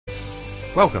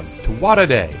Welcome to What a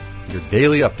Day, your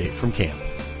daily update from camp.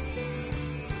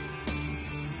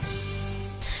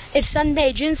 It's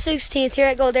Sunday, June 16th here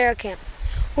at Goldero Camp.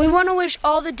 We want to wish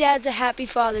all the dads a happy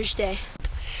Father's Day.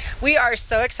 We are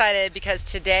so excited because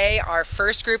today our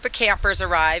first group of campers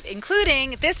arrive,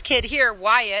 including this kid here,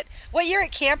 Wyatt. What year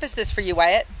at camp is this for you,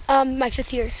 Wyatt? My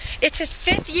 5th year. It's his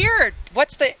 5th year.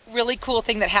 What's the really cool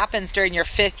thing that happens during your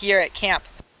 5th year at camp?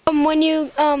 When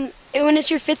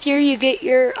it's your 5th year, you get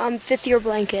your 5th year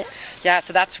blanket. Yeah,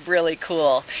 so that's really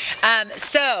cool.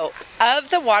 So, of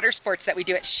the water sports that we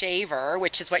do at Shaver,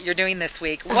 which is what you're doing this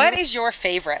week, what is your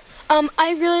favorite?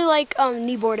 I really like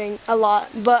kneeboarding a lot,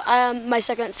 but my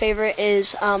second favorite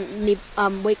is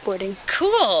wakeboarding.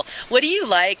 Cool. What do you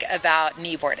like about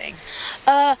kneeboarding?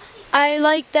 I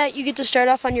like that you get to start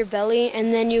off on your belly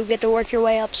and then you get to work your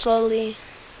way up slowly.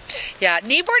 Yeah,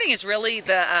 kneeboarding is really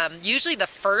the usually the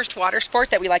first water sport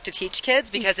that we like to teach kids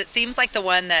because it seems like the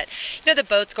one that, the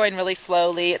boat's going really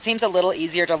slowly. It seems a little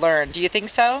easier to learn. Do you think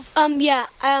so?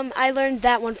 I learned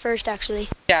that one first, actually.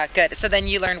 Yeah, good. So then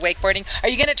you learned wakeboarding. Are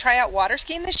you going to try out water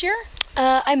skiing this year?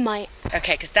 I might.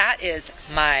 Okay, because that is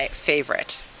my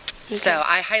favorite. Okay. So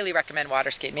I highly recommend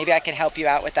water skiing. Maybe I can help you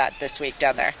out with that this week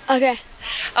down there. Okay.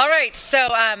 All right. So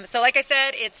like I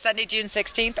said, it's Sunday, June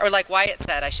 16th, or like Wyatt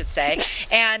said, I should say.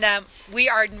 And we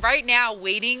are right now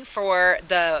waiting for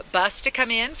the bus to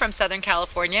come in from Southern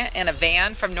California and a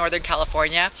van from Northern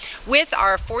California with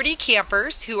our 40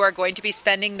 campers who are going to be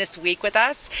spending this week with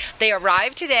us. They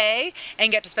arrive today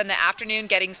and get to spend the afternoon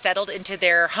getting settled into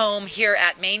their home here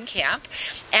at Main Camp.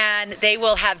 And they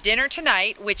will have dinner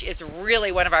tonight, which is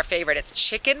really one of our favorites. It's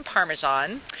chicken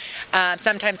parmesan,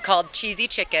 sometimes called cheesy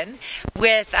chicken,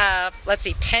 with,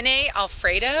 penne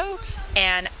Alfredo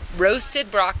and roasted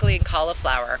broccoli and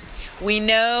cauliflower. We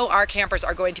know our campers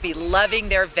are going to be loving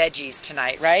their veggies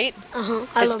tonight, right?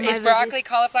 I love my Is broccoli, veggies.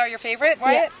 cauliflower your favorite,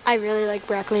 Wyatt? Yeah, I really like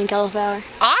broccoli and cauliflower.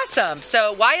 Awesome.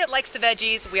 So Wyatt likes the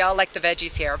veggies. We all like the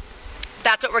veggies here.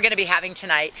 That's what we're going to be having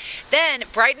tonight. Then,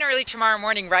 bright and early tomorrow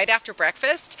morning, right after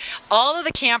breakfast, all of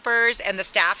the campers and the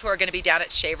staff who are going to be down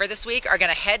at Shaver this week are going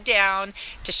to head down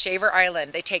to Shaver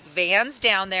Island. They take vans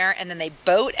down there, and then they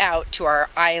boat out to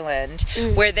our island,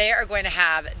 where they are going to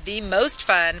have the most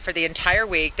fun for the entire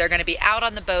week. They're going to be out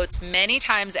on the boats many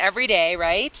times every day,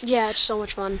 right? Yeah, it's so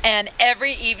much fun. And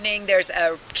every evening, there's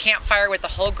a campfire with the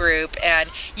whole group,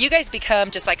 and you guys become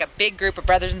just like a big group of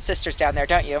brothers and sisters down there,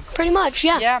 don't you? Pretty much,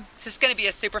 yeah. Yeah, it's just going to be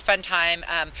a super fun time.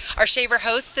 Our Shaver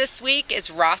host this week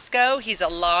is Roscoe. He's a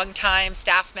longtime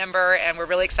staff member, and we're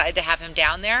really excited to have him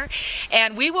down there.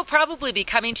 And we will probably be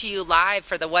coming to you live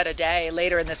for the What a Day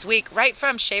later in this week, right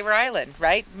from Shaver Island,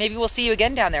 right? Maybe we'll see you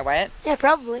again down there, Wyatt. Yeah,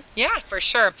 probably. Yeah, for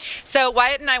sure. So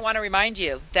Wyatt and I want to remind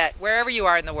you that wherever you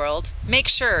are in the world, make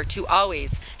sure to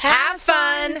always have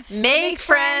fun, make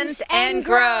friends, and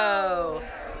grow.